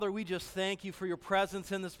Father, we just thank you for your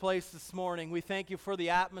presence in this place this morning. We thank you for the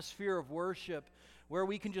atmosphere of worship where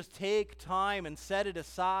we can just take time and set it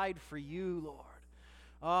aside for you, Lord.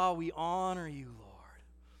 Oh, we honor you, Lord.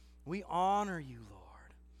 We honor you,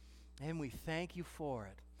 Lord. And we thank you for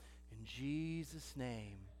it. In Jesus'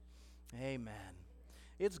 name, amen.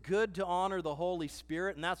 It's good to honor the Holy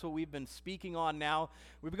Spirit, and that's what we've been speaking on now.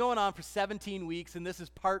 We've been going on for 17 weeks, and this is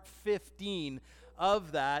part 15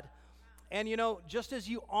 of that. And you know, just as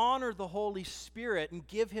you honor the Holy Spirit and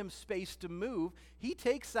give him space to move, he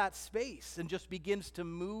takes that space and just begins to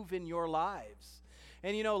move in your lives.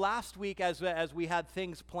 And you know, last week as we had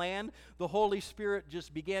things planned, the Holy Spirit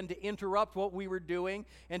just began to interrupt what we were doing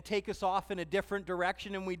and take us off in a different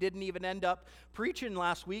direction, and we didn't even end up preaching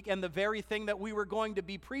last week. And the very thing that we were going to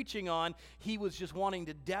be preaching on, he was just wanting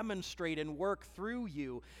to demonstrate and work through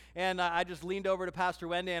you. And I just leaned over to Pastor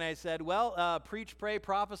Wendy and I said, well, preach, pray,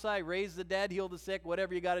 prophesy, raise the dead, heal the sick,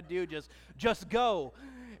 whatever you got to do, just go.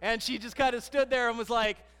 And she just kind of stood there and was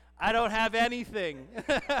like, I don't have anything.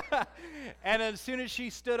 And as soon as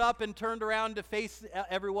she stood up and turned around to face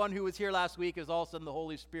everyone who was here last week, as all of a sudden the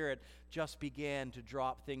Holy Spirit just began to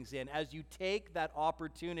drop things in. As you take that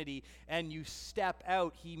opportunity and you step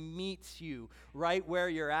out, he meets you right where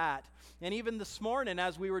you're at. And even this morning,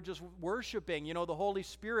 as we were just worshiping, you know, the Holy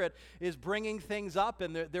Spirit is bringing things up,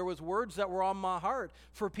 and there was words that were on my heart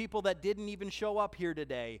for people that didn't even show up here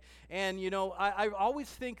today. And, you know, I always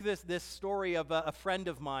think this story of a friend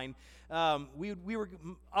of mine. We were,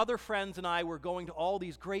 other friends and I were going to all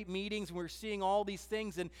these great meetings, and we were seeing all these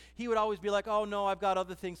things, and he would always be like, oh no, I've got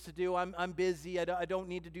other things to do, I'm busy, I don't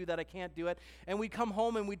need to do that, I can't do it. And we'd come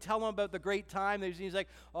home and we'd tell him about the great time. He's like,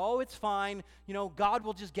 oh, it's fine, you know, God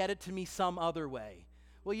will just get it to me some other way.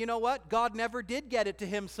 Well, you know what? God never did get it to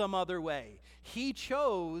him some other way. He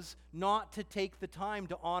chose not to take the time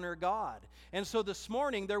to honor God. And so this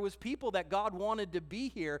morning, there was people that God wanted to be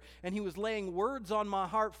here, and he was laying words on my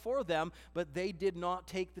heart for them, but they did not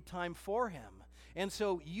take the time for him. And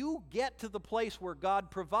so you get to the place where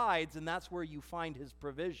God provides, and that's where you find his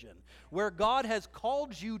provision. Where God has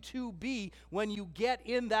called you to be, when you get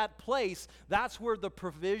in that place, that's where the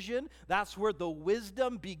provision, that's where the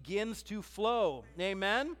wisdom begins to flow.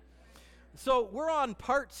 Amen? So we're on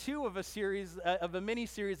part 2 of a series, of a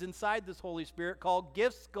mini-series inside this Holy Spirit called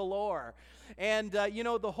Gifts Galore. And, you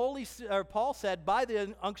know, Paul said, by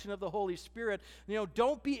the unction of the Holy Spirit, you know,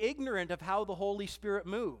 don't be ignorant of how the Holy Spirit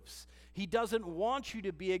moves. He doesn't want you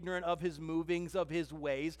to be ignorant of his movings, of his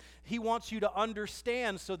ways. He wants you to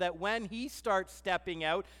understand so that when he starts stepping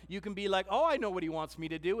out, you can be like, oh, I know what he wants me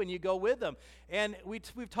to do, and you go with him. And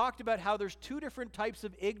we've talked about how there's 2 different types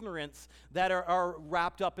of ignorance that are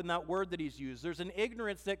wrapped up in that word that he's used. There's an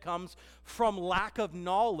ignorance that comes from lack of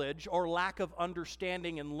knowledge or lack of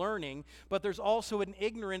understanding and learning, but there's also an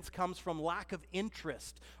ignorance comes from lack of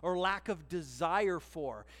interest or lack of desire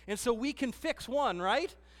for. And so we can fix one,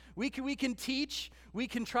 right? We can teach, we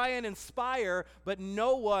can try and inspire, but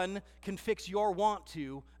no one can fix your want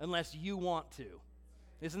to unless you want to.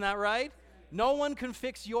 Isn't that right? No one can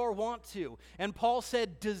fix your want to. And Paul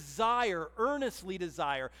said desire, earnestly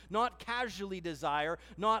desire, not casually desire,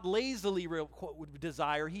 not lazily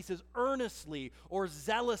desire. He says earnestly or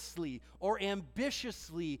zealously or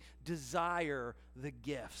ambitiously desire the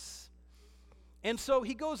gifts. And so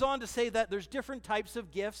he goes on to say that there's different types of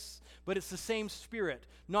gifts, but it's the same Spirit.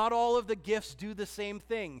 Not all of the gifts do the same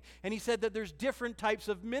thing. And he said that there's different types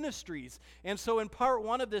of ministries. And so in part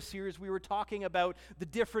 1 of this series, we were talking about the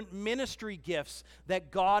different ministry gifts that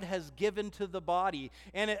God has given to the body.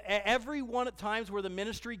 And every one of the times where the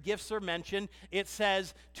ministry gifts are mentioned, it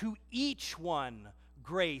says, to each one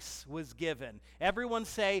grace was given. Everyone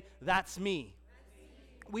say, that's me.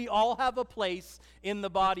 We all have a place in the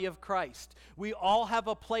body of Christ. We all have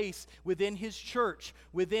a place within his church,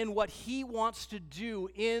 within what he wants to do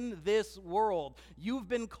in this world. You've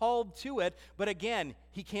been called to it, but again,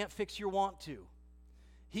 he can't fix your want to.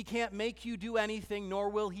 He can't make you do anything, nor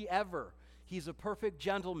will he ever. He's a perfect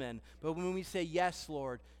gentleman, but when we say, yes,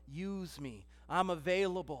 Lord, use me, I'm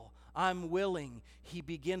available, I'm willing, he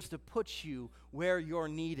begins to put you where you're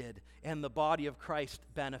needed, and the body of Christ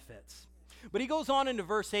benefits. But he goes on into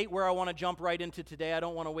verse 8, where I want to jump right into today. I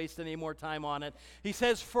don't want to waste any more time on it. He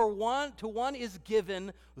says, to one is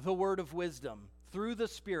given the word of wisdom through the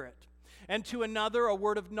Spirit, and to another a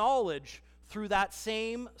word of knowledge through that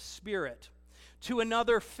same Spirit, to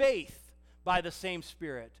another faith by the same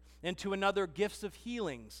Spirit, and to another gifts of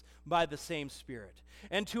healings by the same Spirit,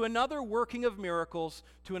 and to another working of miracles,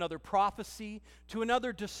 to another prophecy, to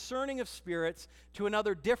another discerning of spirits, to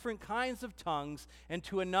another different kinds of tongues, and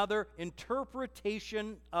to another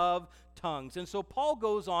interpretation of tongues. And so Paul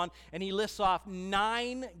goes on and he lists off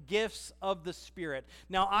 9 gifts of the Spirit.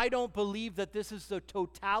 Now, I don't believe that this is the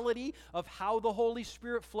totality of how the Holy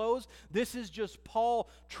Spirit flows. This is just Paul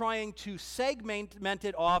trying to segment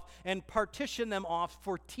it off and partition them off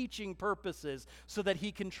for teaching purposes so that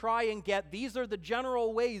he can try and get, these are the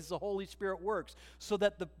general ways the Holy Spirit works, so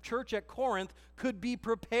that the church at Corinth could be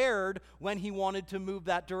prepared when he wanted to move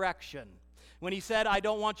that direction. When he said, I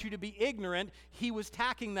don't want you to be ignorant, he was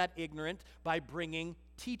tacking that ignorant by bringing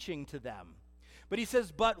teaching to them. But he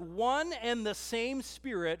says, but one and the same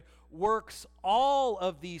Spirit works all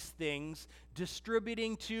of these things,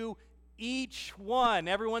 distributing to each one.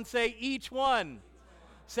 Everyone say, each one.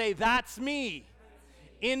 Say, that's me.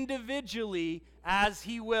 Individually as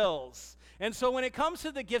he wills. And so when it comes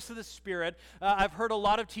to the gifts of the Spirit, I've heard a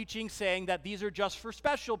lot of teaching saying that these are just for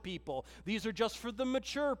special people. These are just for the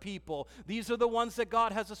mature people. These are the ones that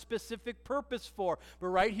God has a specific purpose for. But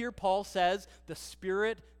right here, Paul says the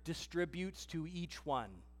Spirit distributes to each one.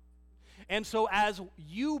 And so as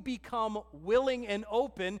you become willing and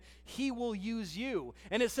open, he will use you.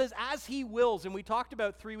 And it says, as he wills. And we talked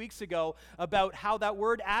about 3 weeks ago about how that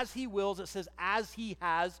word, as he wills, it says, as he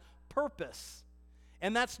has purpose.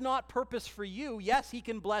 And that's not purpose for you. Yes, he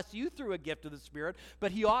can bless you through a gift of the Spirit,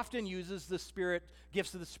 but he often uses the Spirit,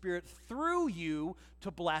 gifts of the Spirit through you to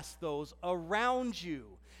bless those around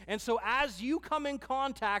you. And so as you come in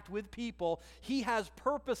contact with people, he has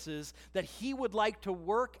purposes that he would like to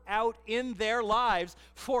work out in their lives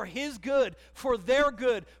for his good, for their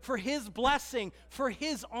good, for his blessing, for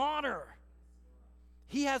his honor.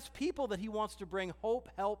 He has people that he wants to bring hope,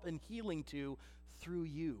 help, and healing to through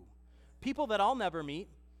you. People that I'll never meet,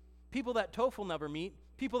 people that Toph will never meet,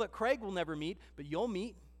 people that Craig will never meet, but you'll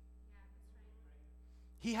meet.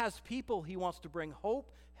 He has people he wants to bring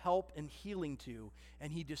hope, help, and healing to,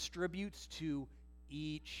 and he distributes to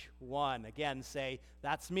each one. Again, say,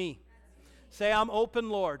 that's me. Say, I'm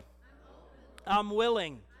open, Lord. I'm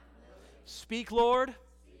willing. Speak, Lord.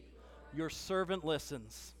 Your servant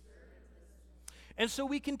listens. And so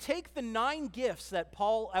we can take the 9 gifts that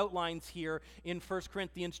Paul outlines here in 1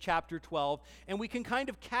 Corinthians chapter 12, and we can kind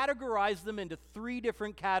of categorize them into 3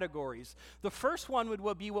 different categories. The first one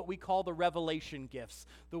would be what we call the revelation gifts,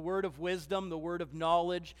 the word of wisdom, the word of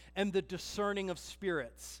knowledge, and the discerning of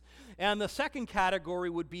spirits. And the second category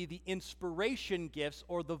would be the inspiration gifts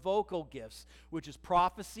or the vocal gifts, which is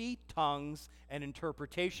prophecy, tongues, and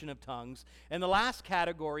interpretation of tongues. And the last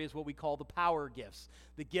category is what we call the power gifts,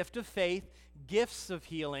 the gift of faith, gifts of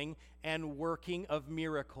healing, and working of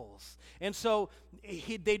miracles. And so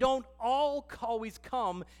they don't all always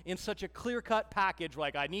come in such a clear-cut package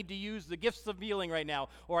like I need to use the gifts of healing right now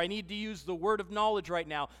or I need to use the word of knowledge right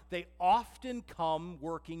now. They often come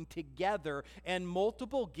working together and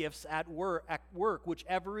multiple gifts at work,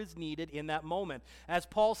 whichever is needed in that moment. As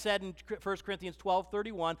Paul said in 1 Corinthians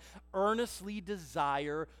 12:31, earnestly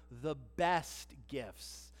desire the best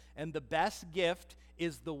gifts. And the best gift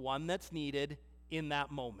is the one that's needed in that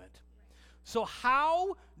moment. So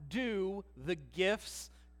how do the gifts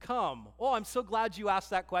come? Oh, I'm so glad you asked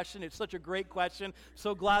that question. It's such a great question.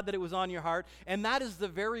 So glad that it was on your heart. And that is the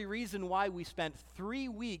very reason why we spent 3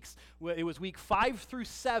 weeks, it was week 5 through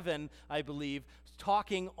 7, I believe,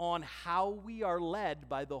 talking on how we are led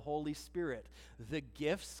by the Holy Spirit. The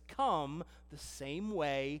gifts come the same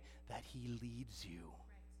way that he leads you.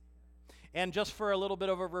 And just for a little bit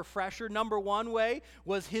of a refresher, number 1 way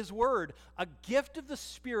was his word. A gift of the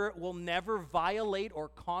Spirit will never violate or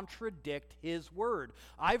contradict his word.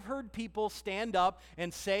 I've heard people stand up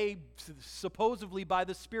and say, supposedly by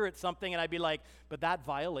the Spirit, something, and I'd be like, but that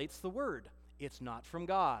violates the word. It's not from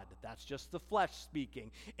God. That's just the flesh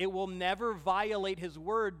speaking. It will never violate his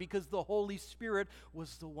word because the Holy Spirit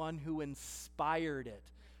was the one who inspired it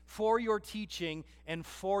for your teaching and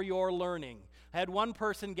for your learning. I had one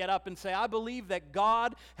person get up and say, I believe that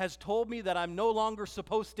God has told me that I'm no longer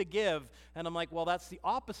supposed to give. And I'm like, well, that's the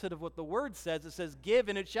opposite of what the word says. It says, give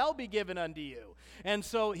and it shall be given unto you. And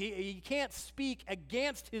so he can't speak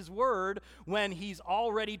against his word when he's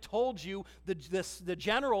already told you the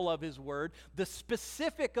general of his word. The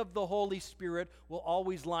specific of the Holy Spirit will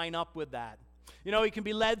always line up with that. You know, he can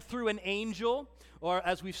be led through an angel, or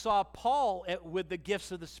as we saw Paul with the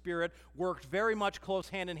gifts of the Spirit, worked very much close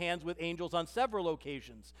hand in hand with angels on several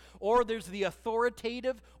occasions. Or there's the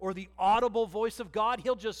authoritative or the audible voice of God.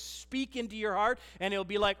 He'll just speak into your heart, and it'll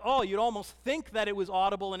be like, oh, you'd almost think that it was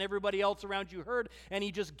audible and everybody else around you heard, and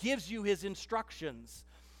he just gives you his instructions.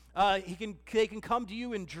 They can come to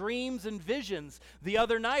you in dreams and visions. The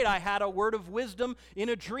other night, I had a word of wisdom in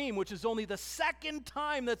a dream, which is only the second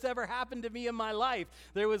time that's ever happened to me in my life.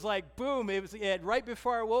 There was like, boom, it was right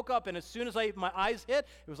before I woke up, and as soon as my eyes hit,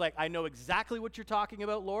 it was like, I know exactly what you're talking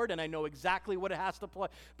about, Lord, and I know exactly what it has to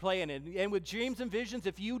play in it. And with dreams and visions,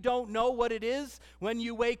 if you don't know what it is when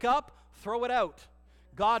you wake up, throw it out.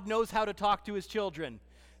 God knows how to talk to his children.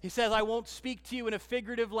 He says, I won't speak to you in a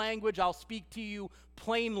figurative language. I'll speak to you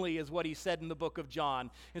plainly, is what he said in the book of John.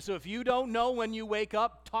 And so if you don't know when you wake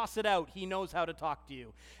up, toss it out. He knows how to talk to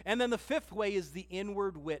you. And then the fifth way is the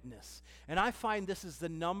inward witness. And I find this is the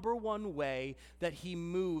number one way that he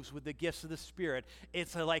moves with the gifts of the Spirit.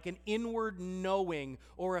 It's like an inward knowing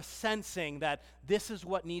or a sensing that this is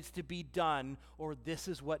what needs to be done or this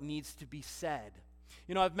is what needs to be said.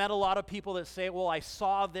 You know, I've met a lot of people that say, well, I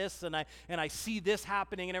saw this and I see this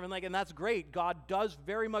happening and everything, and that's great. God does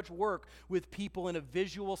very much work with people in a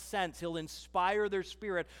visual sense. He'll inspire their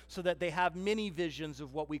spirit so that they have many visions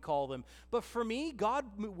of what we call them. But for me, God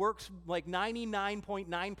works like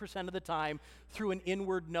 99.9% of the time through an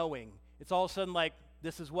inward knowing. It's all of a sudden like,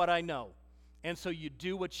 this is what I know. And so you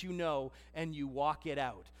do what you know and you walk it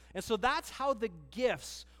out. And so that's how the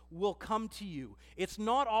gifts will come to you. It's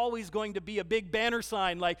not always going to be a big banner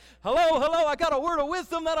sign like, hello, I got a word of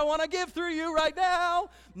wisdom that I want to give through you right now.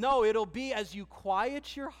 No, it'll be as you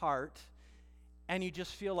quiet your heart and you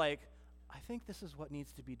just feel like, I think this is what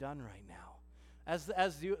needs to be done right now.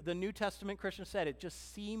 As the New Testament Christian said, it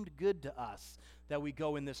just seemed good to us that we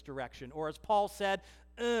go in this direction. Or as Paul said,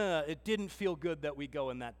 it didn't feel good that we go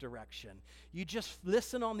in that direction. You just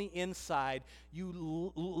listen on the inside.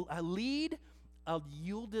 You lead a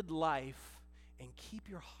yielded life and keep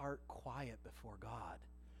your heart quiet before God.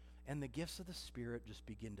 And the gifts of the Spirit just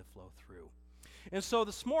begin to flow through. And so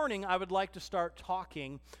this morning, I would like to start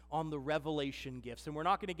talking on the revelation gifts. And we're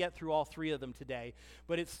not going to get through all three of them today,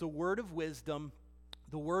 but it's the word of wisdom,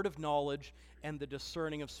 the word of knowledge, and the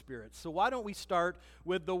discerning of spirits. So why don't we start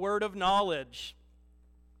with the word of knowledge?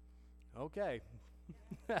 Okay.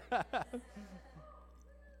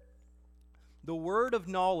 The word of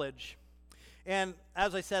knowledge. And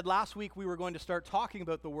as I said last week, we were going to start talking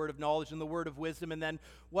about the word of knowledge and the word of wisdom, and then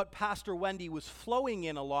what Pastor Wendy was flowing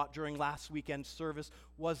in a lot during last weekend's service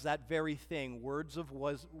was that very thing, words of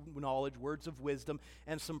knowledge, words of wisdom,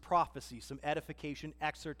 and some prophecy, some edification,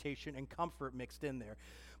 exhortation, and comfort mixed in there.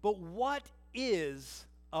 But what is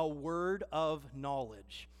a word of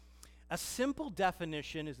knowledge? A simple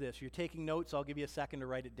definition is this. You're taking notes, I'll give you a second to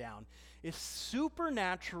write it down. It's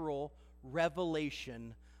supernatural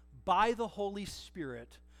revelation by the Holy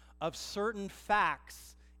Spirit of certain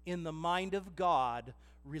facts in the mind of God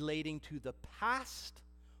relating to the past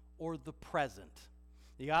or the present.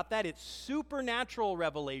 You got that? It's supernatural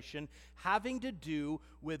revelation having to do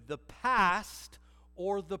with the past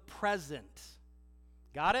or the present.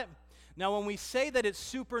 Got it? Now, when we say that it's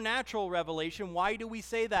supernatural revelation, why do we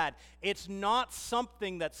say that? It's not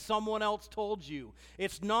something that someone else told you.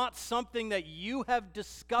 It's not something that you have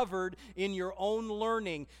discovered in your own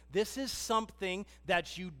learning. This is something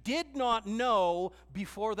that you did not know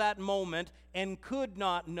before that moment and could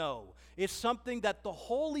not know. It's something that the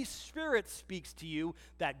Holy Spirit speaks to you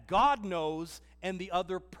that God knows and the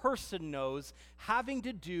other person knows, having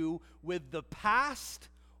to do with the past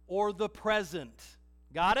or the present.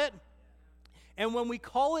 Got it? And when we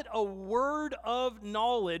call it a word of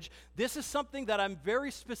knowledge, this is something that I'm very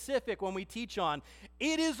specific when we teach on.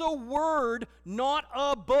 It is a word, not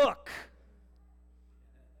a book.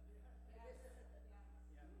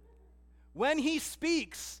 When he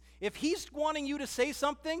speaks, if he's wanting you to say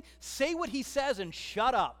something, say what he says and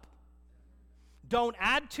shut up. Don't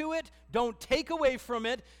add to it. Don't take away from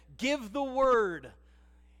it. Give the word.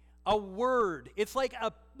 A word. It's like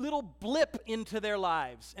a little blip into their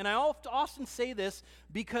lives. And I often say this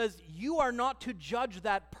because you are not to judge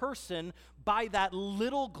that person by that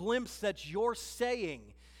little glimpse that you're saying.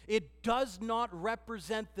 It does not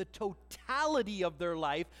represent the totality of their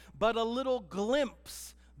life, but a little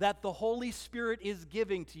glimpse that the Holy Spirit is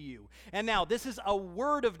giving to you. And now, this is a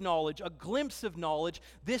word of knowledge, a glimpse of knowledge.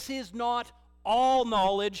 This is not all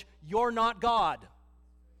knowledge. You're not God.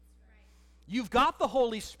 You've got the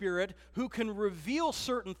Holy Spirit who can reveal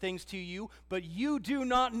certain things to you, but you do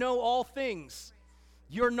not know all things.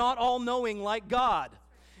 You're not all-knowing like God.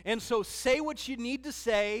 And so say what you need to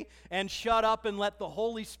say and shut up and let the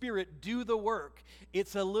Holy Spirit do the work.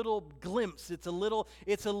 It's a little glimpse. It's a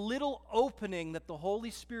little opening that the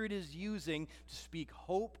Holy Spirit is using to speak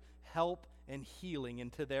hope, help, and healing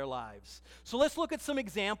into their lives. So let's look at some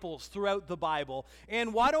examples throughout the Bible.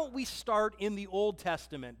 And why don't we start in the Old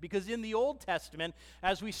Testament? Because in the Old Testament,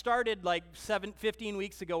 as we started like 15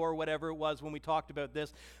 weeks ago or whatever it was when we talked about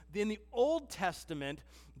this, in the Old Testament,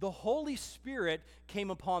 the Holy Spirit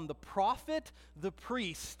came upon the prophet, the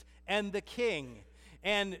priest, and the king.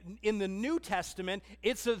 And in the New Testament,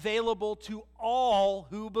 it's available to all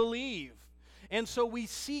who believe. And so we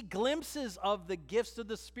see glimpses of the gifts of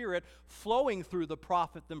the Spirit flowing through the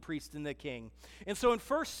prophet, the priest, and the king. And so in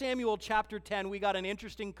 1 Samuel chapter 10, we got an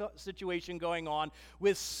interesting situation going on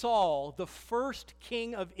with Saul, the first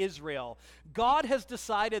king of Israel. God has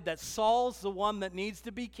decided that Saul's the one that needs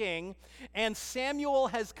to be king, and Samuel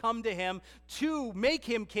has come to him to make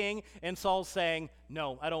him king, and Saul's saying,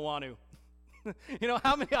 no, I don't want to. You know,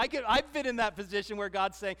 I've been in that position where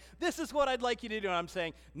God's saying, this is what I'd like you to do. And I'm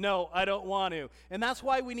saying, no, I don't want to. And that's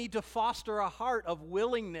why we need to foster a heart of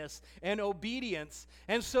willingness and obedience.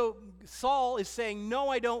 And so Saul is saying, no,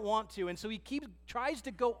 I don't want to. And so he tries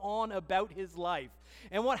to go on about his life.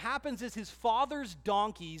 And what happens is his father's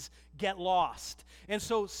donkeys get lost. And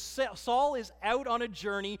so Saul is out on a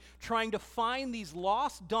journey trying to find these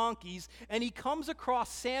lost donkeys, and he comes across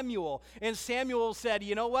Samuel. And Samuel said,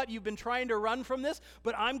 you know what, you've been trying to run from this,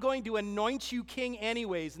 but I'm going to anoint you king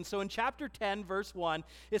anyways. And so in chapter 10, verse 1,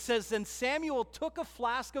 it says, then Samuel took a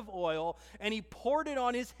flask of oil, and he poured it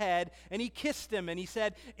on his head, and he kissed him, and he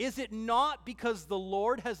said, is it not because the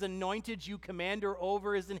Lord has anointed you commander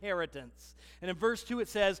over his inheritance? And in verse 2 it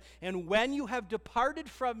says, and when you have departed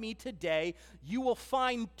from me today, you will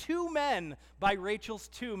find 2 men by Rachel's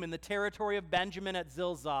tomb in the territory of Benjamin at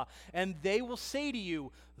Zilzah, and they will say to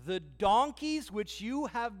you, the donkeys which you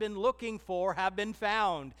have been looking for have been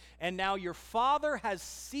found, and now your father has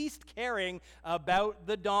ceased caring about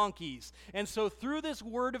the donkeys. And so through this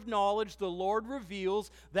word of knowledge, the Lord reveals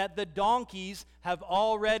that the donkeys have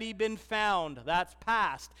already been found. That's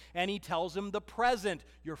past. And he tells him the present.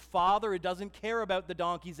 Your father doesn't care about the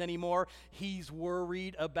donkeys anymore. He's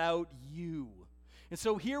worried about you. And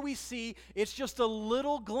so here we see it's just a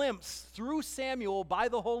little glimpse through Samuel by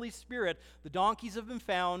the Holy Spirit. The donkeys have been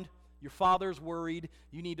found. Your father's worried.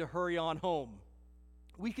 You need to hurry on home.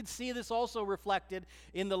 We could see this also reflected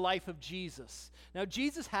in the life of Jesus. Now,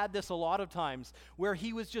 Jesus had this a lot of times where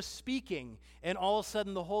he was just speaking, and all of a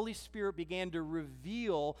sudden the Holy Spirit began to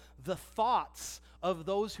reveal the thoughts of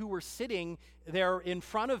those who were sitting there in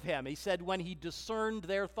front of him. He said when he discerned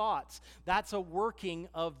their thoughts. That's a working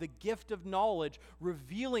of the gift of knowledge,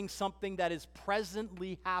 revealing something that is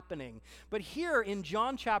presently happening. But here in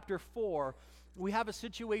John chapter 4, we have a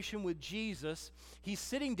situation with Jesus. He's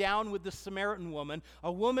sitting down with the Samaritan woman,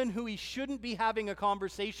 a woman who he shouldn't be having a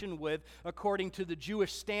conversation with according to the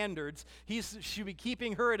Jewish standards. He should be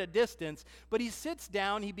keeping her at a distance. But he sits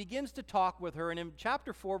down, he begins to talk with her, and in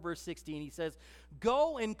chapter 4, verse 16, he says,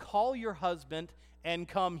 go and call your husband and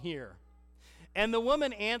come here. And the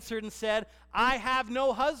woman answered and said, I have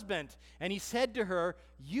no husband. And he said to her,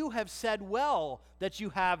 you have said well that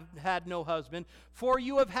you have had no husband, for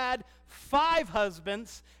you have had 5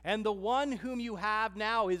 husbands, and the one whom you have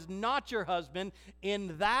now is not your husband.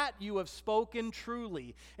 In that you have spoken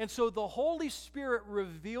truly. And so the Holy Spirit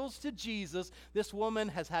reveals to Jesus this woman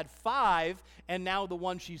has had 5, and now the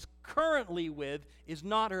one she's currently with is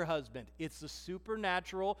not her husband. It's the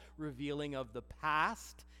supernatural revealing of the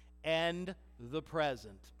past and the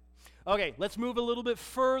present. Okay, let's move a little bit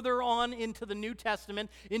further on into the New Testament,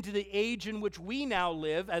 into the age in which we now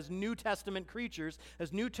live as New Testament creatures,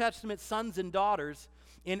 as New Testament sons and daughters.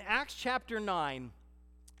 In Acts chapter 9,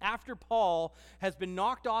 after Paul has been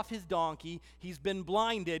knocked off his donkey, he's been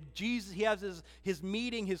blinded, he has his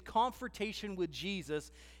meeting, his confrontation with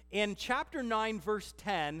Jesus. In chapter 9, verse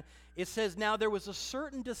 10, it says, now there was a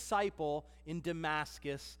certain disciple in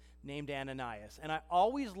Damascus named Ananias. And I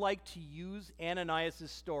always like to use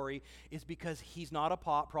Ananias' story is because he's not a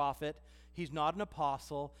prophet, he's not an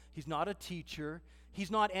apostle, he's not a teacher,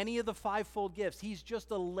 he's not any of the 5-fold gifts. He's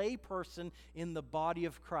just a lay person in the body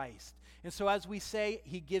of Christ. And so as we say,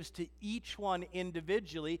 he gives to each one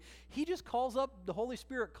individually. He just the Holy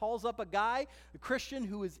Spirit calls up a guy, a Christian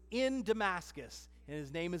who is in Damascus, and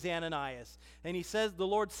his name is Ananias. And he says, the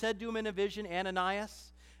Lord said to him in a vision, Ananias,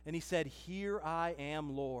 and he said, here I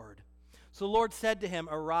am, Lord. So the Lord said to him,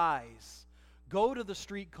 arise, go to the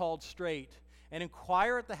street called Straight, and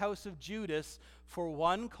inquire at the house of Judas for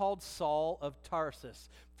one called Saul of Tarsus,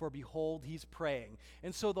 for behold, he's praying.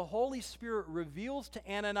 And so the Holy Spirit reveals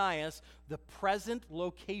to Ananias the present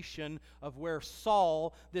location of where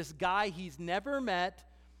Saul, this guy he's never met,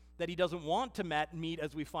 that he doesn't want to meet,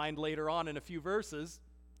 as we find later on in a few verses,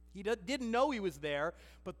 He didn't know he was there,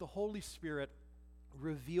 but the Holy Spirit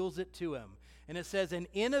reveals it to him. And it says, and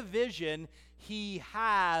in a vision, he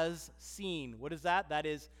has seen. What is that? That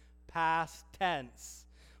is past tense.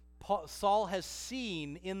 Saul has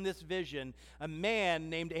seen in this vision a man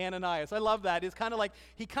named Ananias. I love that. It's kind of like,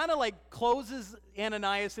 he kind of like closes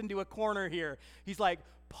Ananias into a corner here. He's like,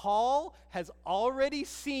 Paul has already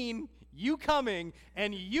seen you coming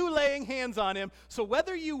and you laying hands on him. So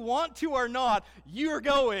whether you want to or not, you're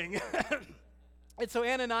going. And so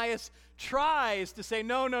Ananias tries to say,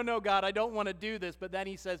 no, God, I don't want to do this. But then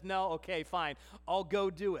he says, no, okay, fine, I'll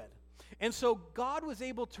go do it. And so God was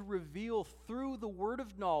able to reveal through the word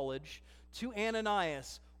of knowledge to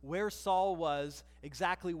Ananias where Saul was,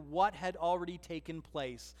 exactly what had already taken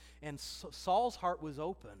place. And Saul's heart was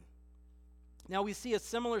open. Now we see a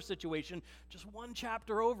similar situation just one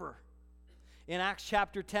chapter over. In Acts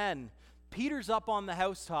chapter 10, Peter's up on the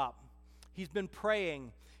housetop. He's been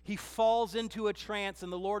praying. He falls into a trance,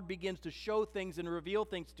 and the Lord begins to show things and reveal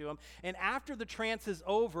things to him. And after the trance is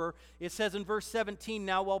over, it says in verse 17,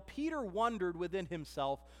 now while Peter wondered within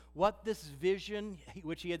himself what this vision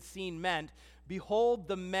which he had seen meant, behold,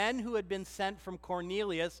 the men who had been sent from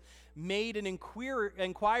Cornelius made an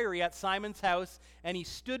inquiry at Simon's house, and he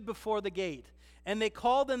stood before the gate. And they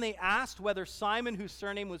called and they asked whether Simon, whose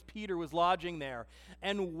surname was Peter, was lodging there.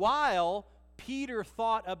 And while Peter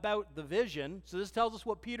thought about the vision, so this tells us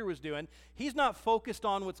what Peter was doing. He's not focused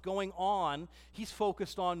on what's going on. He's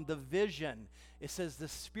focused on the vision. It says, the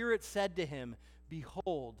Spirit said to him,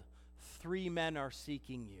 behold, 3 men are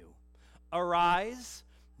seeking you. Arise,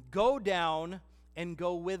 go down, and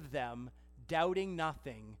go with them, doubting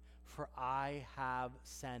nothing, for I have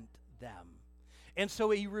sent them. And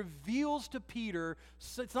so he reveals to Peter,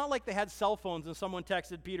 so it's not like they had cell phones and someone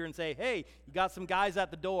texted Peter and say, hey, you got some guys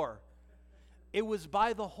at the door. It was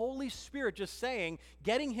by the Holy Spirit just saying,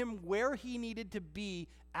 getting him where he needed to be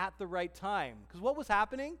at the right time. Because what was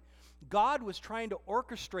happening? God was trying to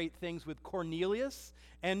orchestrate things with Cornelius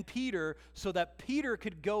and Peter so that Peter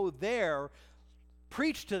could go there,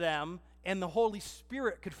 preach to them, and the Holy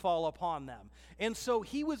Spirit could fall upon them. And so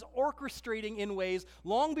he was orchestrating in ways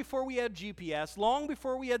long before we had GPS, long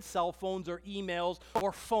before we had cell phones or emails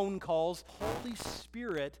or phone calls. Holy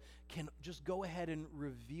Spirit can just go ahead and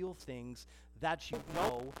reveal things that you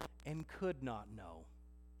know and could not know.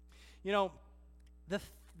 You know, the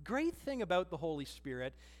great thing about the Holy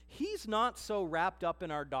Spirit, he's not so wrapped up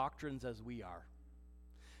in our doctrines as we are.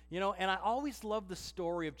 You know, and I always love the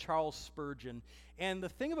story of Charles Spurgeon. And the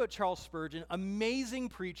thing about Charles Spurgeon, amazing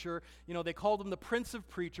preacher, you know, they called him the Prince of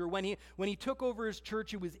Preacher. When he took over his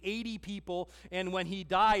church, it was 80 people, and when he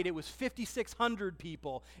died, it was 5,600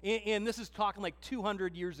 people. And this is talking like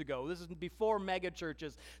 200 years ago. This is before mega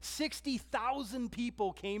churches. 60,000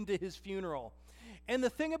 people came to his funeral. And the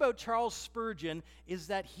thing about Charles Spurgeon is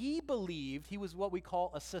that he believed, he was what we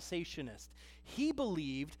call a cessationist. He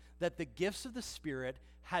believed that the gifts of the Spirit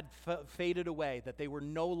had faded away, that they were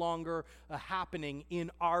no longer happening in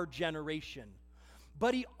our generation.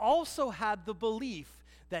 But he also had the belief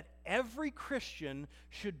that every Christian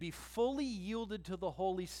should be fully yielded to the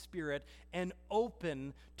Holy Spirit and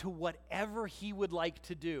open to whatever he would like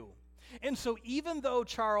to do. And so even though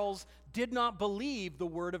Charles did not believe the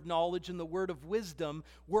word of knowledge and the word of wisdom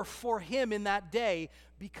were for him in that day,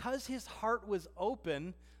 because his heart was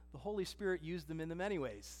open, the Holy Spirit used them in them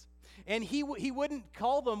anyways. And he wouldn't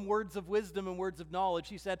call them words of wisdom and words of knowledge.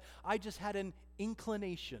 He said, I just had an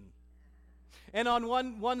inclination. And on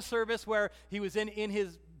one service where he was in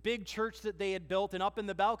his big church that they had built, and up in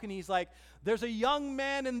the balcony, he's like, there's a young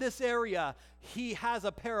man in this area. He has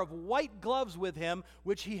a pair of white gloves with him,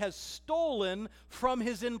 which he has stolen from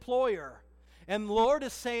his employer. And the Lord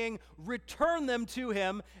is saying, return them to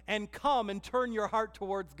him and come and turn your heart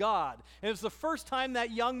towards God. And it was the first time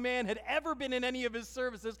that young man had ever been in any of his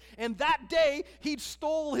services. And that day, he'd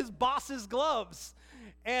stole his boss's gloves.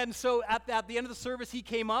 And so at the end of the service, he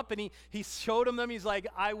came up and he showed him them. He's like,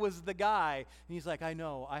 I was the guy. And he's like, I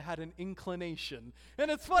know, I had an inclination.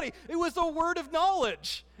 And it's funny, it was a word of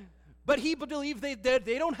knowledge. But he believed they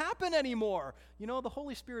don't happen anymore. You know, the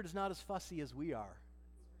Holy Spirit is not as fussy as we are.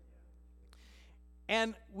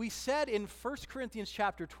 And we said in 1 Corinthians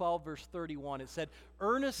chapter 12, verse 31, it said,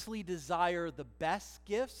 earnestly desire the best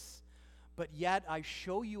gifts, but yet I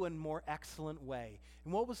show you a more excellent way.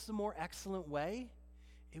 And what was the more excellent way?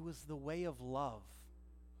 It was the way of love.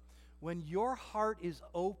 When your heart is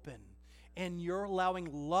open and you're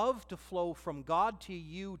allowing love to flow from God to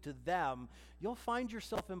you, to them, you'll find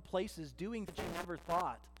yourself in places doing that you never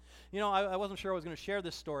thought. You know, I wasn't sure I was going to share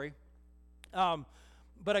this story.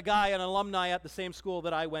 But a guy, an alumni at the same school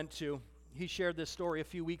that I went to, he shared this story a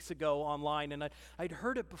few weeks ago online, and I'd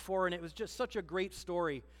heard it before, and it was just such a great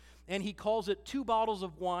story. And he calls it 2 bottles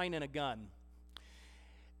of wine and a gun.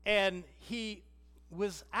 And he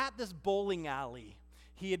was at this bowling alley.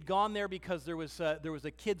 He had gone there because there was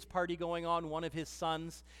a kids' party going on, one of his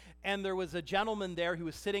sons, and there was a gentleman there who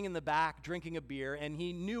was sitting in the back drinking a beer, and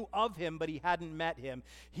he knew of him, but he hadn't met him.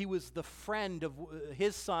 He was the friend of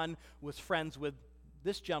his son, was friends with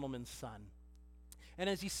this gentleman's son. And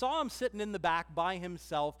as he saw him sitting in the back by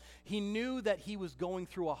himself, he knew that he was going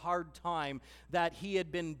through a hard time, that he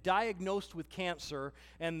had been diagnosed with cancer,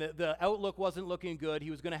 and the outlook wasn't looking good. He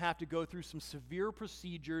was going to have to go through some severe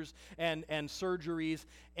procedures and surgeries.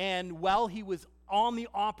 And while he was on the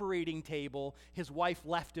operating table, his wife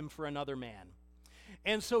left him for another man.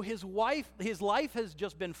 And so his life has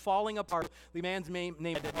just been falling apart. The man's name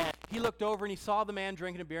is Ed. He looked over and he saw the man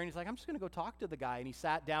drinking a beer, and he's like, I'm just going to go talk to the guy. And he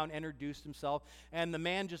sat down, introduced himself, and the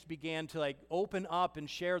man just began to open up and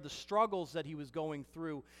share the struggles that he was going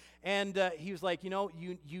through. And he was like,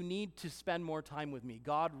 you need to spend more time with me.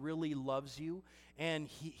 God really loves you, and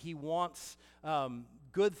he wants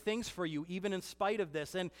good things for you, even in spite of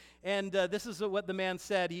this. And this is what the man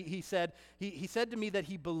said. He said to me that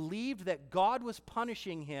he believed that God was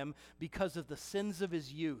punishing him because of the sins of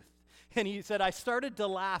his youth. And he said, I started to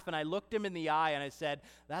laugh, and I looked him in the eye, and I said,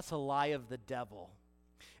 that's a lie of the devil.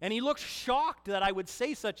 And he looked shocked that I would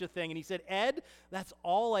say such a thing. And he said, Ed, that's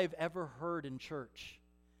all I've ever heard in church.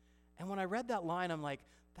 And when I read that line, I'm like,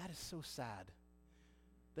 that is so sad.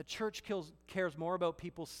 The church cares more about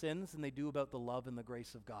people's sins than they do about the love and the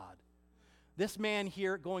grace of God. This man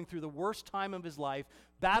here, going through the worst time of his life,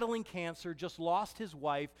 battling cancer, just lost his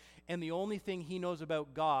wife, and the only thing he knows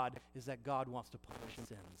about God is that God wants to punish his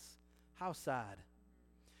sins. How sad.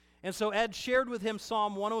 And so Ed shared with him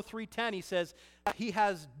Psalm 103:10. He says, he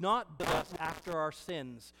has not done us after our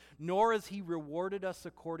sins, nor has he rewarded us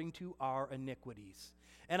according to our iniquities.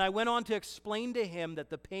 And I went on to explain to him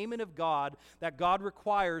that the payment of God that God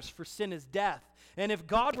requires for sin is death. And if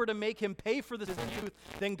God were to make him pay for the sin of youth,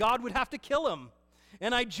 then God would have to kill him.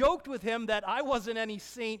 And I joked with him that I wasn't any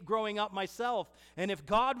saint growing up myself. And if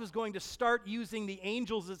God was going to start using the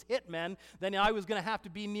angels as hitmen, then I was going to have to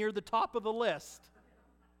be near the top of the list.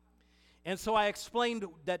 And so I explained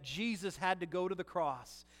that Jesus had to go to the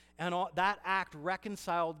cross, and that act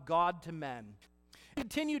reconciled God to men. I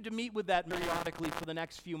continued to meet with that periodically for the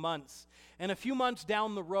next few months. And a few months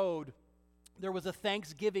down the road, there was a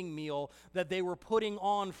Thanksgiving meal that they were putting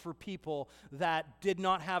on for people that did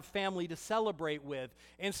not have family to celebrate with.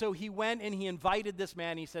 And so he went and he invited this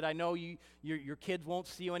man. He said, I know your kids won't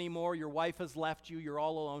see you anymore. Your wife has left you. You're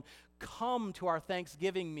all alone. Come to our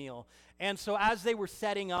Thanksgiving meal. And so as they were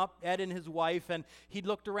setting up, Ed and his wife, and he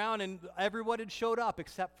looked around and everyone had showed up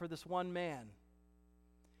except for this one man.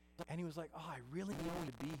 And he was like, I really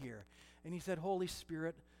need to be here. And he said, Holy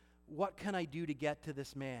Spirit, what can I do to get to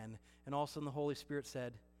this man? And all of a sudden the Holy Spirit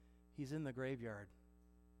said, he's in the graveyard.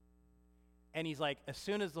 And he's like, as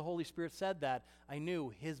soon as the Holy Spirit said that, I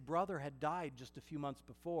knew his brother had died just a few months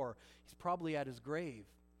before. He's probably at his grave.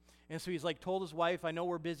 And so he's like, told his wife, I know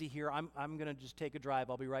we're busy here. I'm going to just take a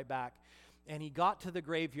drive. I'll be right back. And he got to the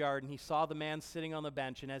graveyard and he saw the man sitting on the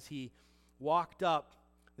bench. And as he walked up,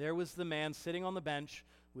 there was the man sitting on the bench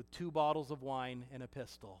with 2 bottles of wine and a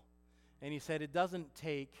pistol. And he said, it doesn't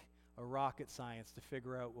take a rocket science to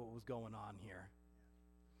figure out what was going on here.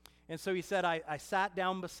 And so he said, I sat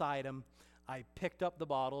down beside him. I picked up the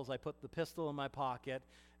bottles. I put the pistol in my pocket.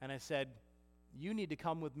 And I said, you need to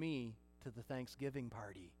come with me to the Thanksgiving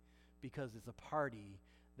party, because it's a party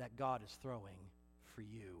that God is throwing for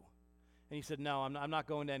you. And he said, no, I'm not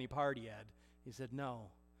going to any party, Ed. He said, no.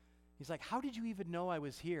 He's like, how did you even know I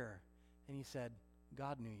was here? And he said,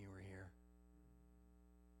 God knew you were here.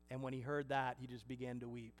 And when he heard that, he just began to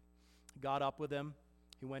weep. He got up with him.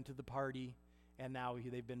 He went to the party, and now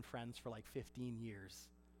they've been friends for like 15 years.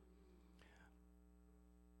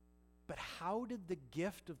 But how did the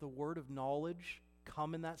gift of the word of knowledge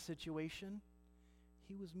come in that situation?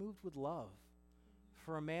 He was moved with love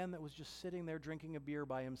for a man that was just sitting there drinking a beer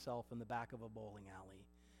by himself in the back of a bowling alley.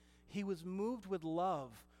 He was moved with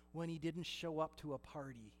love when he didn't show up to a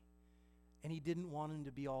party, and he didn't want him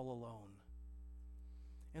to be all alone.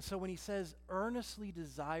 And so when he says, earnestly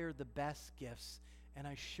desire the best gifts, and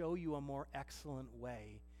I show you a more excellent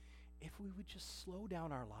way, if we would just slow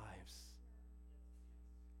down our lives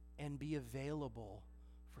and be available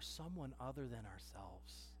for someone other than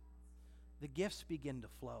ourselves, the gifts begin to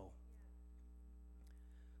flow.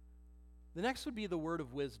 The next would be the word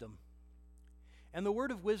of wisdom. And the word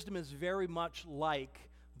of wisdom is very much like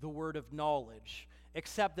the word of knowledge,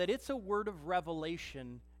 except that it's a word of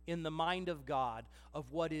revelation in the mind of God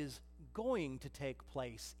of what is going to take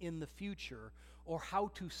place in the future or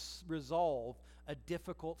how to resolve a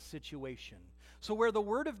difficult situation. So where the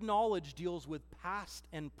word of knowledge deals with past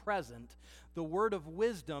and present, the word of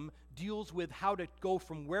wisdom deals with how to go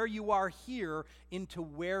from where you are here into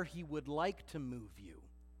where he would like to move you.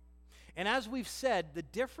 And as we've said, the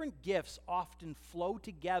different gifts often flow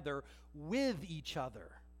together with each other.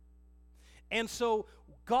 And so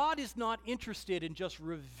God is not interested in just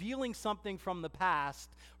revealing something from the past,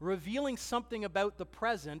 revealing something about the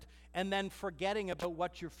present, and then forgetting about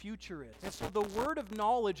what your future is. And so the word of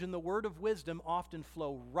knowledge and the word of wisdom often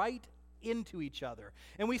flow right into each other.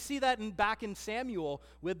 And we see that back in Samuel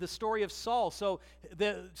with the story of Saul. So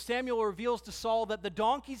Samuel reveals to Saul that the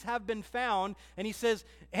donkeys have been found, and he says,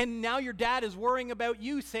 and now your dad is worrying about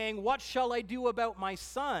you, saying, what shall I do about my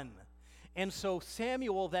son? And so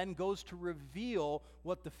Samuel then goes to reveal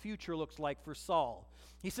what the future looks like for Saul.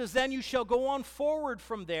 He says, then you shall go on forward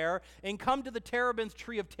from there and come to the terebinth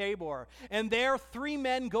tree of Tabor. And there 3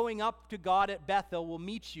 men going up to God at Bethel will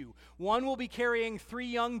meet you. One will be carrying 3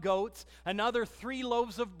 young goats, another 3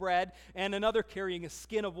 loaves of bread, and another carrying a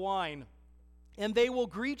skin of wine. And they will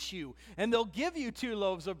greet you, and they'll give you 2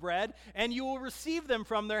 loaves of bread, and you will receive them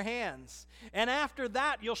from their hands. And after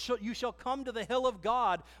that, you shall come to the hill of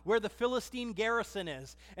God, where the Philistine garrison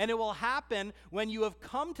is. And it will happen when you have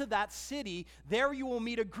come to that city, there you will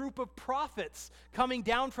meet a group of prophets coming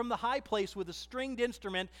down from the high place with a stringed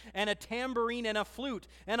instrument and a tambourine and a flute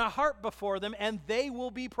and a harp before them, and they will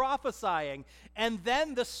be prophesying. And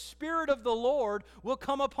then the Spirit of the Lord will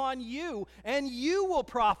come upon you, and you will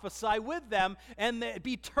prophesy with them, and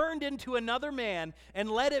be turned into another man, and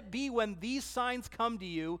let it be when these signs come to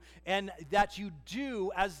you, and that you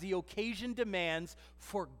do as the occasion demands,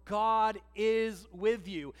 for God is with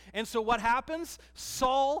you. And so what happens?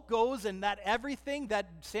 Saul goes, and that everything that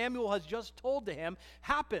Samuel has just told to him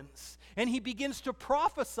happens. And he begins to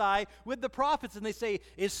prophesy with the prophets, and they say,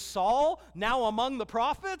 is Saul now among the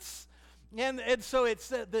prophets? And so it's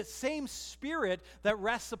the same spirit that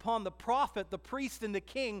rests upon the prophet, the priest, and the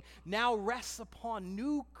king now rests upon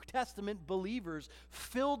New Testament believers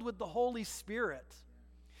filled with the Holy Spirit.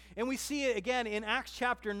 And we see it again in Acts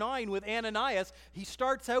chapter 9 with Ananias. He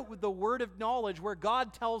starts out with the word of knowledge where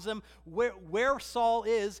God tells him where Saul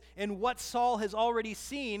is and what Saul has already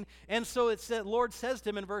seen. And so the Lord says to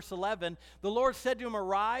him in verse 11, the Lord said to him,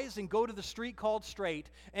 arise and go to the street called Straight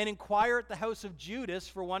and inquire at the house of Judas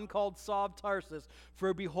for one called Saul of Tarsus.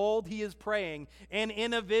 For behold, he is praying. And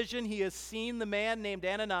in a vision he has seen the man named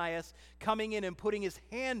Ananias coming in and putting his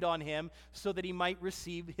hand on him so that he might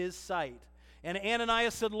receive his sight. And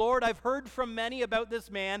Ananias said, Lord, I've heard from many about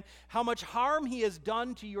this man, how much harm he has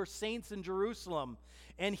done to your saints in Jerusalem.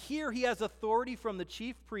 And here he has authority from the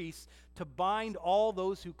chief priests to bind all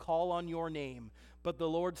those who call on your name. But the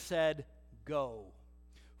Lord said, go,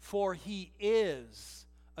 for he is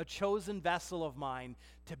a chosen vessel of mine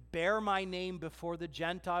to bear my name before the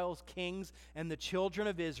Gentiles, kings, and the children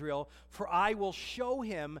of Israel. For I will show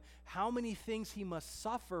him how many things he must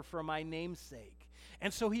suffer for my name's sake.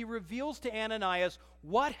 And so he reveals to Ananias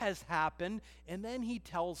what has happened, and then he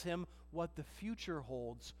tells him what the future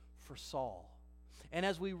holds for Saul. And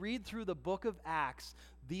as we read through the book of Acts,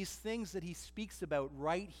 these things that he speaks about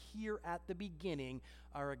right here at the beginning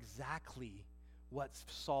are exactly what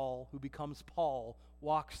Saul, who becomes Paul,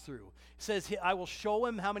 walks through. He says, I will show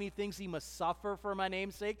him how many things he must suffer for my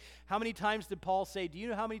name's sake. How many times did Paul say, do you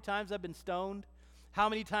know how many times I've been stoned? How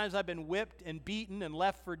many times I've been whipped and beaten and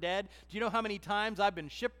left for dead? Do you know how many times I've been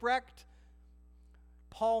shipwrecked?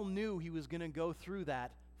 Paul knew he was going to go through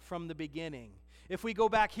that from the beginning. If we go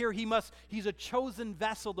back here, he's a chosen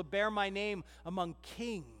vessel to bear my name among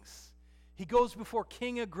kings. He goes before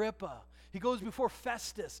King Agrippa. He goes before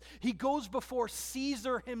Festus. He goes before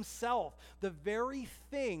Caesar himself. The very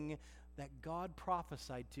thing that God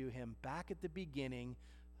prophesied to him back at the beginning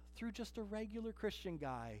through just a regular Christian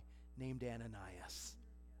guy named Ananias.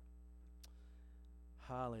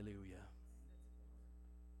 Hallelujah.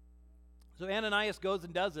 So Ananias goes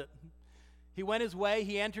and does it. He went his way,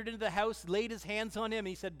 he entered into the house, laid his hands on him, and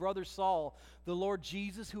he said, Brother Saul, the Lord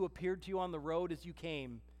Jesus who appeared to you on the road as you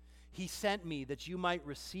came, he sent me that you might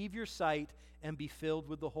receive your sight and be filled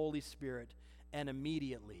with the Holy Spirit. And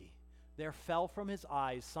immediately there fell from his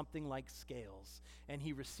eyes something like scales, and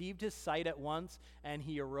he received his sight at once, and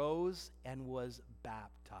he arose and was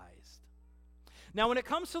baptized. Now, when it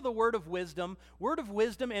comes to the word of wisdom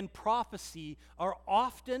and prophecy are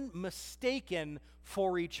often mistaken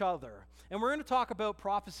for each other. And we're going to talk about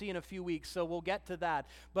prophecy in a few weeks, so we'll get to that.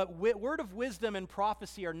 But word of wisdom and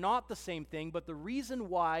prophecy are not the same thing, but the reason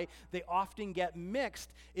why they often get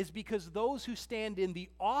mixed is because those who stand in the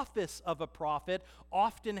office of a prophet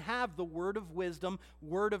often have the word of wisdom,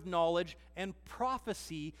 word of knowledge, and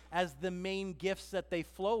prophecy as the main gifts that they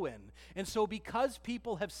flow in. And so because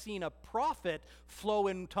people have seen a prophet flow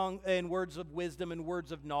in words of wisdom and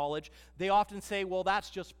words of knowledge, they often say, well, that's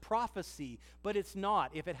just prophecy. But it's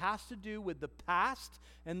not. If it has to do with the past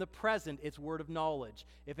and the present, it's word of knowledge.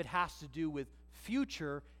 If it has to do with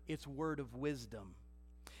future, it's word of wisdom.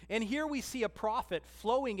 And here we see a prophet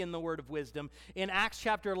flowing in the word of wisdom. In Acts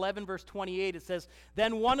chapter 11, verse 28, it says,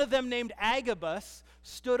 "Then one of them named Agabus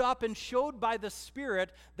stood up and showed by the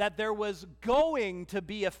Spirit that there was going to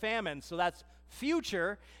be a famine." So that's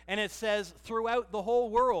future, and it says throughout the whole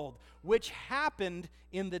world, which happened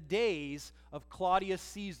in the days of Claudius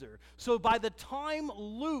Caesar. So by the time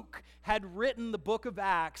Luke had written the book of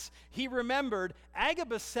Acts, he remembered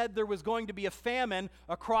Agabus said there was going to be a famine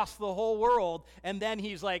across the whole world, and then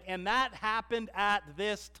he's like, and that happened at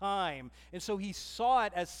this time. And so he saw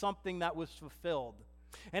it as something that was fulfilled.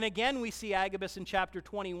 And again, we see Agabus in chapter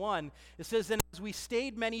 21. It says, "And as we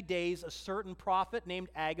stayed many days, a certain prophet named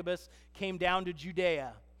Agabus came down to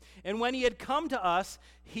Judea. And when he had come to us,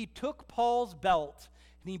 he took Paul's belt,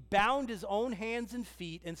 and he bound his own hands and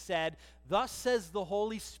feet and said, 'Thus says the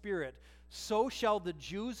Holy Spirit, so shall the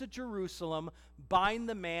Jews at Jerusalem bind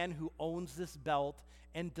the man who owns this belt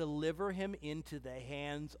and deliver him into the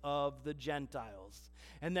hands of the Gentiles.'"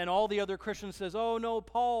 And then all the other Christians says, "Oh no,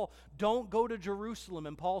 Paul, don't go to Jerusalem."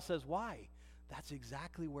 And Paul says, "Why? That's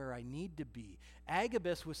exactly where I need to be."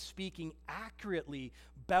 Agabus was speaking accurately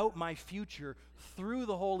about my future through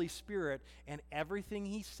the Holy Spirit, and everything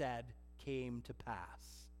he said came to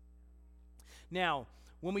pass. Now,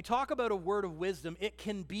 when we talk about a word of wisdom, it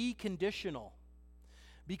can be conditional.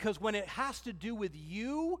 Because when it has to do with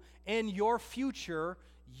you and your future,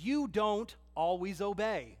 you don't always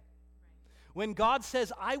obey. When God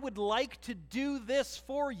says, "I would like to do this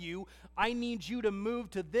for you, I need you to move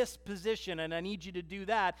to this position, and I need you to do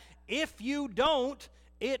that. If you don't,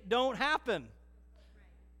 it don't happen."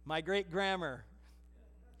 My great grammar.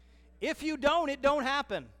 If you don't, it don't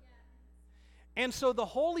happen. And so the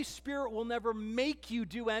Holy Spirit will never make you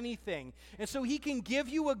do anything. And so he can give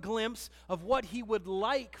you a glimpse of what he would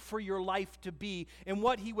like for your life to be and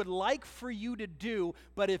what he would like for you to do.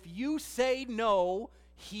 But if you say no,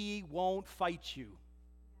 he won't fight you.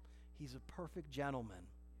 He's a perfect gentleman.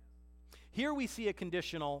 Here we see a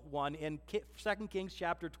conditional one in 2 Kings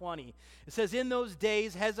chapter 20. It says, "In those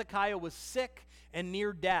days Hezekiah was sick and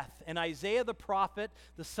near death, and Isaiah the prophet,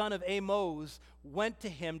 the son of Amoz, went to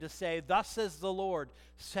him to say, 'Thus says the Lord,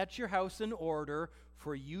 set your house in order,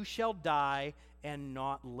 for you shall die and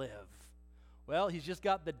not live.'" Well, he's just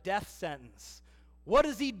got the death sentence. What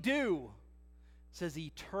does he do? It says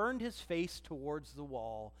he turned his face towards the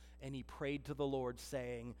wall and he prayed to the Lord,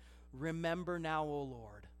 saying, "Remember now, O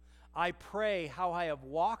Lord, I pray how I have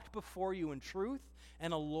walked before you in truth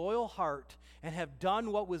and a loyal heart, and have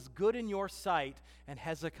done what was good in your sight." And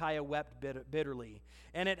Hezekiah wept bitterly.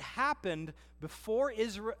 And it happened before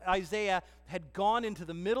Isaiah had gone into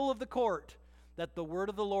the middle of the court that the word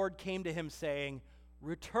of the Lord came to him, saying,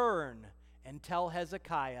 "Return and tell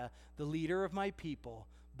Hezekiah, the leader of my people,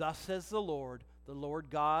 thus says the Lord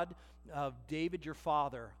God of David your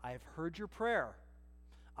father, I have heard your prayer,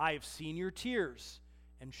 I have seen your tears,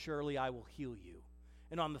 and surely I will heal you.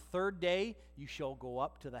 And on the third day you shall go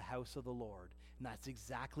up to the house of the Lord." And that's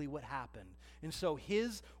exactly what happened. And so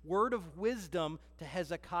his word of wisdom to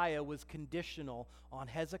Hezekiah was conditional on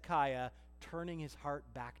Hezekiah turning his heart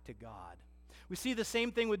back to God. We see the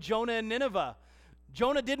same thing with Jonah and Nineveh.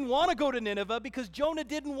 Jonah didn't want to go to Nineveh because Jonah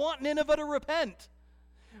didn't want Nineveh to repent.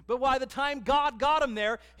 But by the time God got him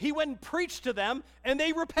there, he went and preached to them, and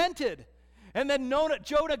they repented. And then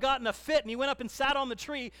Jonah got in a fit, and he went up and sat on the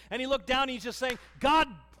tree, and he looked down, and he's just saying, "God,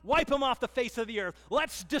 wipe them off the face of the earth.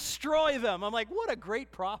 Let's destroy them." I'm like, what a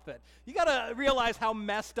great prophet. You got to realize how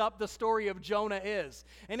messed up the story of Jonah is.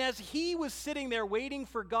 And as he was sitting there waiting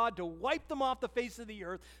for God to wipe them off the face of the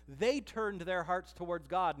earth, they turned their hearts towards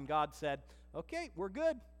God, and God said, "Okay, we're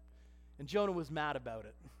good." And Jonah was mad about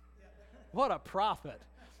it. What a prophet.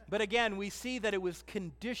 But again, we see that it was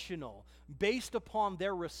conditional, based upon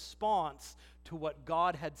their response to what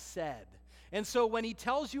God had said. And so when he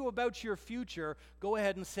tells you about your future, go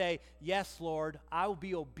ahead and say, "Yes, Lord, I will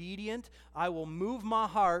be obedient. I will move my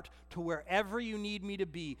heart to wherever you need me to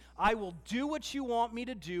be. I will do what you want me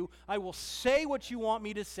to do. I will say what you want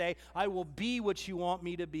me to say. I will be what you want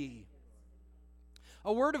me to be."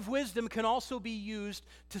 A word of wisdom can also be used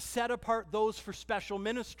to set apart those for special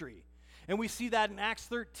ministry. And we see that in Acts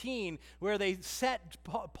 13, where they set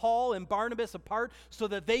Paul and Barnabas apart so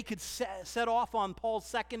that they could set off on Paul's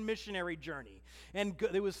second missionary journey. And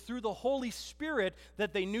it was through the Holy Spirit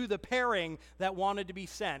that they knew the pairing that wanted to be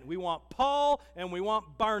sent. We want Paul and we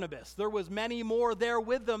want Barnabas. There was many more there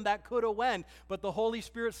with them that could have went, but the Holy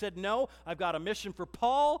Spirit said, no, I've got a mission for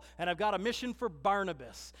Paul and I've got a mission for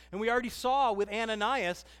Barnabas. And we already saw with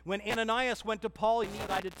Ananias, when Ananias went to Paul, he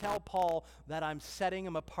needed to tell Paul that I'm setting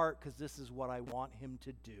him apart because this is what I want him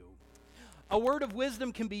to do. A word of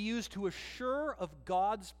wisdom can be used to assure of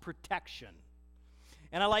God's protection.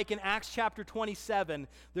 And I like in Acts chapter 27,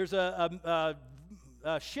 there's a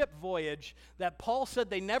ship voyage that Paul said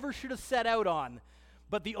they never should have set out on.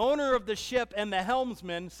 But the owner of the ship and the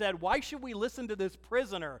helmsman said, why should we listen to this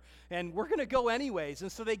prisoner? And we're going to go anyways.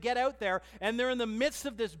 And so they get out there, and they're in the midst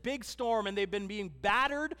of this big storm, and they've been being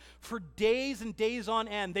battered for days and days on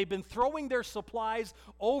end. They've been throwing their supplies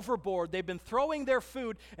overboard. They've been throwing their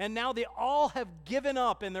food, and now they all have given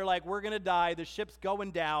up, and they're like, we're going to die. The ship's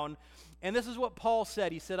going down. And this is what Paul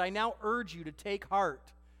said. He said, I now urge you to take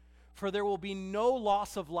heart, for there will be no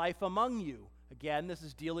loss of life among you. Again, this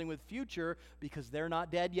is dealing with future because they're not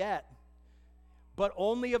dead yet, but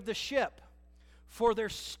only of the ship. For there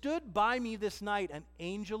stood by me this night an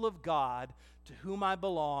angel of God to whom I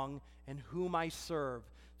belong and whom I serve,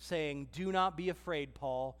 saying, do not be afraid,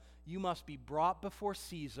 Paul. You must be brought before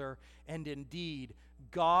Caesar, and indeed,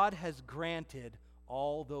 God has granted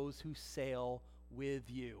all those who sail with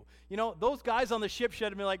you. You know, those guys on the ship should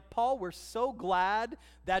have been like, Paul, we're so glad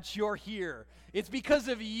that you're here. It's because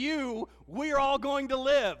of you we're all going to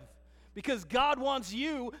live, because God wants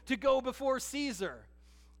you to go before Caesar.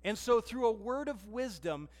 And so through a word of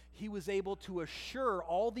wisdom, he was able to assure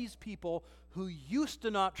all these people who used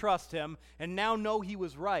to not trust him and now know he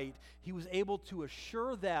was right. He was able to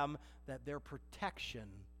assure them that their protection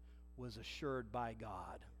was assured by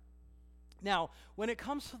God. Now, when it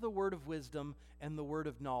comes to the word of wisdom and the word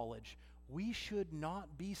of knowledge, we should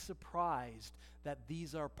not be surprised that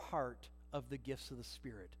these are part of the gifts of the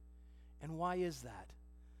Spirit. And why is that?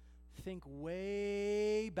 Think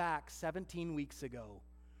way back 17 weeks ago.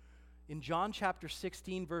 In John chapter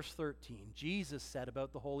 16, verse 13, Jesus said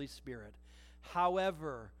about the Holy Spirit,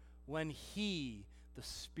 however, when he, the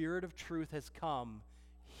Spirit of truth, has come,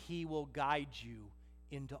 he will guide you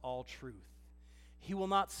into all truth. He will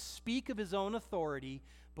not speak of his own authority,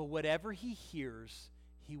 but whatever he hears,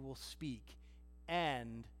 he will speak,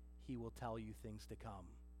 and he will tell you things to come.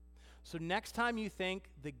 So next time you think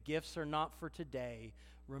the gifts are not for today,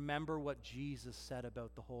 remember what Jesus said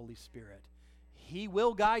about the Holy Spirit. He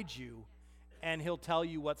will guide you, and he'll tell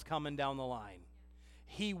you what's coming down the line.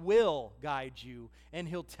 He will guide you, and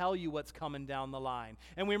he'll tell you what's coming down the line.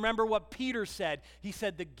 And we remember what Peter said. He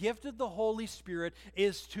said, the gift of the Holy Spirit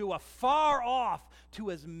is to afar off,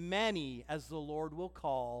 to as many as the Lord will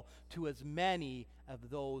call, to as many of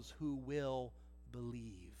those who will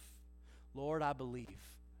believe. Lord, I believe.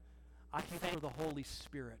 I thank you for the Holy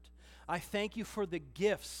Spirit. I thank you for the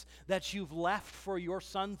gifts that you've left for your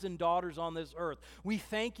sons and daughters on this earth. We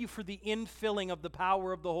thank you for the infilling of the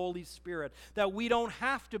power of the Holy Spirit, that we don't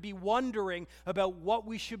have to be wondering about what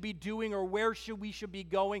we should be doing or where we should be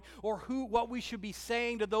going or what we should be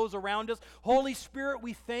saying to those around us. Holy Spirit,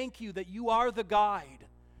 we thank you that you are the guide.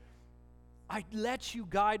 I let you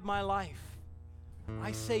guide my life.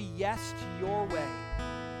 I say yes to your way.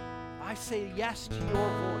 I say yes to your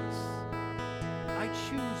voice. I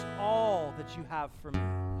choose all that you have for me.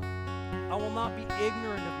 I will not be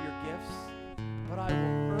ignorant of your gifts, but I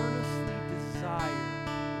will earnestly desire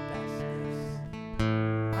the best gifts.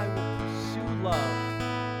 I will pursue love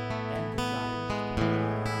and desire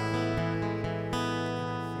spiritual. And I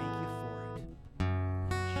thank you for it. In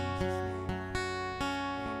Jesus' name, amen.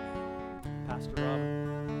 Pastor Robin.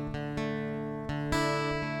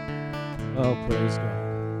 Oh, praise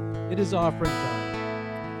God. It is offering time.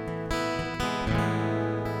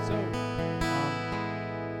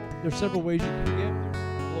 There's several ways you can give. There's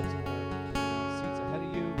envelopes in the seats ahead of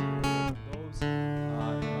you. Those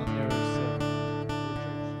on there is your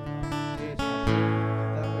church page.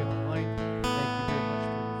 That way online. Thank you very much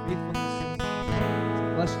for your faithfulness. It's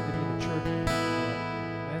a blessing to be in the church.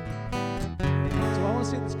 Amen. And so I want to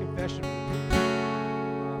say this confession.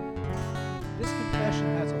 This confession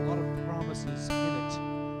has a lot of promises in it,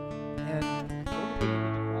 and the only way you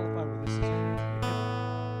need to qualify with this is amen.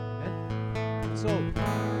 So.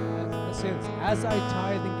 As I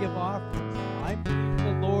tithe and give offerings, I'm believing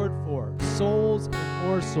the Lord for souls and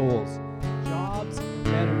more souls, jobs and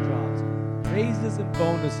better jobs, raises and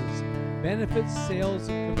bonuses, benefits, sales,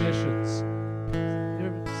 and commissions,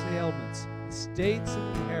 settlements, estates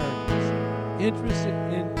and inheritance, interest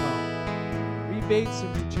and income, rebates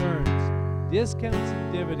and returns, discounts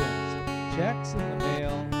and dividends, checks in the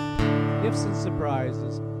mail, gifts and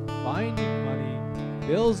surprises, binding money,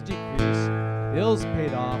 bills decrease, bills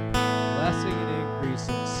paid off, blessing and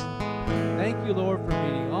increases. Thank you, Lord, for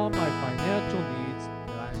meeting all my financial needs,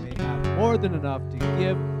 that I may have more than enough to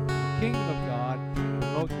give to the kingdom of God and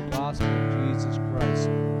promote the gospel of Jesus Christ.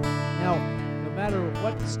 Now, no matter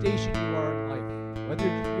what station you are in life, whether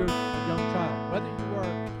you're a young child, whether you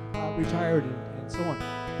are retired and so on,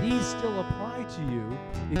 these still apply to you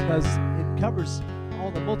because it covers all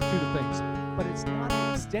the multitude of things. But it's not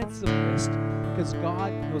an extensive list because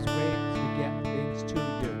God knows ways to get things to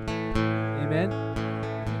you. Amen?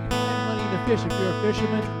 You can spend money in a fish. If you're a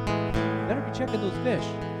fisherman, you better be checking those fish.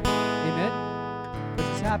 Amen?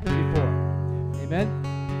 Because it's happened before. Amen?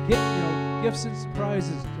 Get, gifts and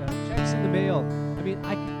surprises, checks in the mail. I mean,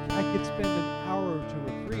 I could spend an hour or two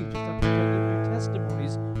or three just up to give you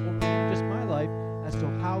testimonies over just my life as to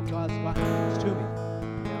how God's gotten things to me.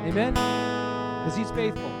 Amen? Because He's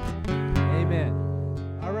faithful. Amen.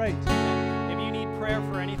 All right. If you need prayer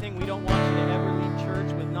for anything, we don't want you to ever leave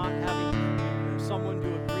church with not having someone to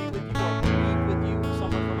agree with you or believe with you.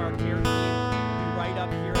 Someone from our care team be right up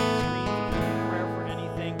here on the screen. If you need prayer for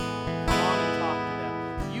anything, come on and talk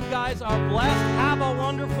to them. You guys are blessed. Have a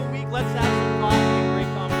wonderful week. Let's have some coffee.